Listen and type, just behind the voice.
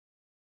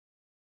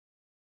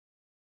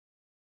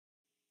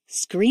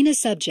Screen a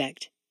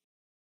subject.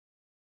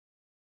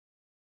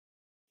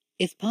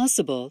 If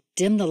possible,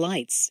 dim the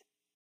lights.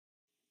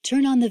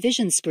 Turn on the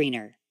vision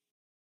screener.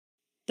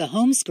 The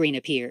home screen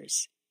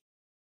appears.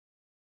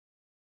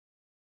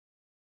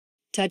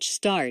 Touch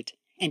Start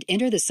and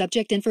enter the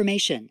subject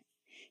information.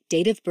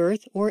 Date of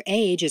birth or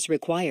age is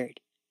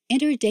required.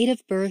 Enter date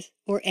of birth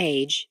or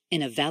age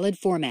in a valid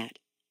format.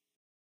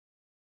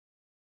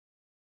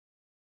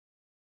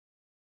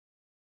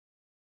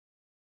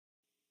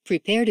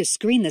 Prepare to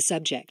screen the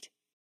subject.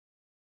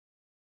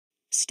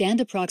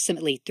 Stand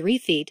approximately 3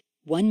 feet,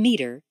 1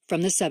 meter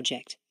from the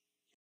subject.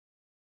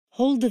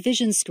 Hold the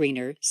vision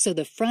screener so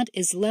the front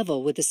is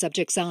level with the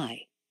subject's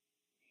eye.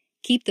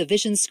 Keep the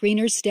vision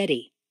screener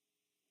steady.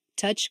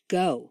 Touch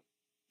Go.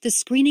 The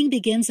screening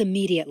begins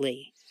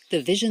immediately.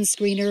 The vision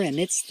screener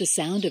emits the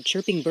sound of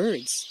chirping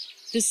birds.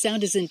 This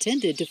sound is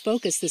intended to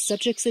focus the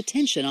subject's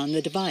attention on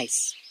the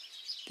device.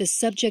 The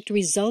subject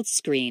results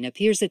screen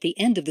appears at the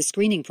end of the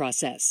screening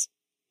process.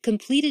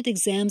 Completed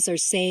exams are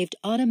saved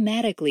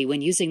automatically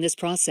when using this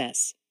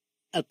process.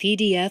 A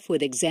PDF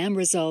with exam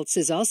results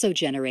is also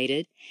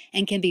generated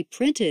and can be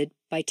printed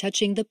by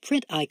touching the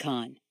print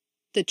icon.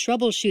 The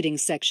troubleshooting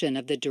section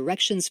of the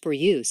directions for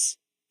use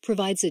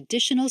provides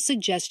additional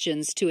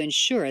suggestions to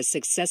ensure a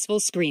successful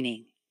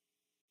screening.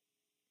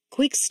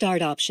 Quick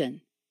Start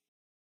option.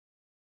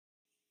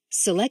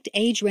 Select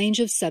age range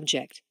of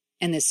subject,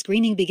 and the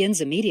screening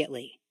begins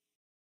immediately.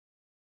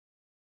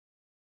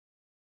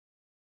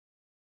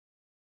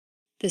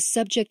 The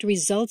subject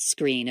results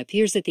screen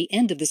appears at the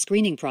end of the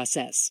screening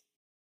process.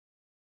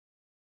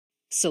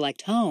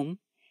 Select Home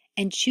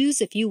and choose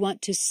if you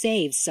want to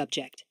save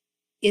subject.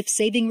 If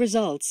saving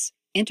results,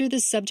 enter the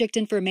subject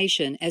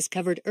information as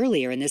covered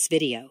earlier in this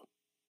video.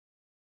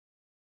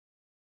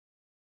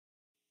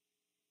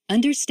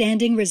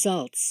 Understanding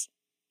results.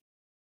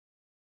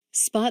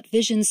 Spot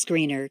Vision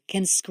Screener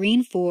can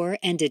screen for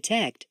and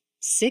detect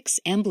 6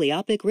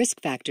 amblyopic risk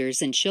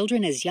factors in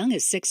children as young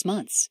as 6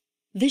 months.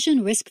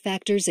 Vision risk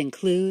factors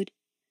include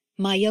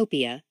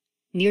myopia,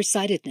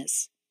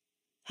 nearsightedness,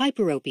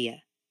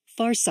 hyperopia,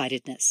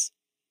 farsightedness,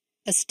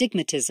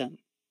 astigmatism,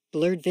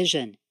 blurred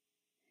vision,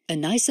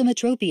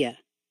 anisometropia,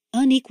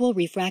 unequal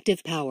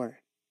refractive power,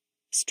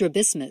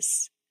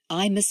 strabismus,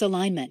 eye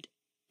misalignment,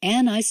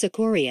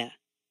 anisocoria,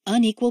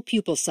 unequal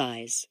pupil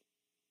size.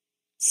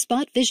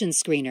 Spot Vision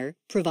Screener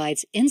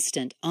provides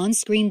instant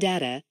on-screen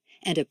data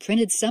and a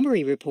printed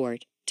summary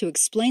report to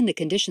explain the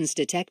conditions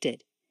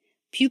detected.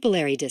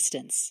 Pupillary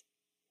distance,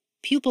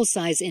 pupil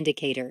size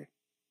indicator,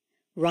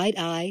 right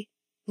eye,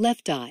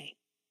 left eye,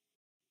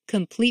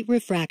 complete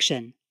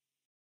refraction,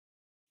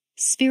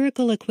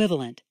 spherical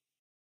equivalent,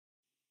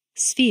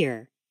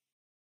 sphere,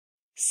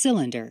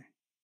 cylinder,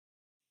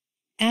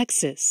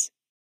 axis,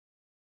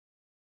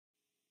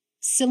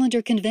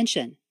 cylinder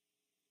convention,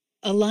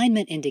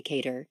 alignment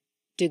indicator,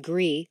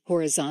 degree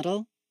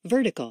horizontal,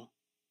 vertical.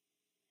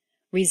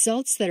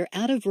 Results that are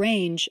out of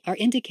range are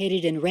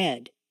indicated in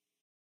red.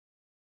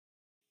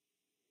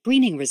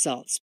 Screening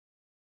results.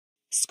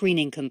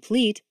 Screening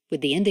complete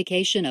with the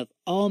indication of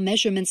all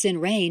measurements in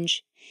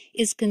range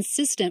is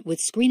consistent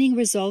with screening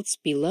results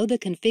below the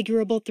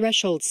configurable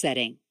threshold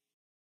setting.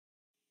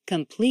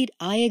 Complete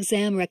eye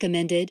exam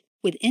recommended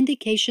with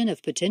indication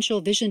of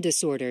potential vision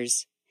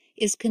disorders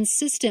is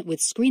consistent with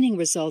screening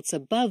results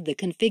above the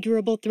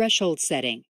configurable threshold setting.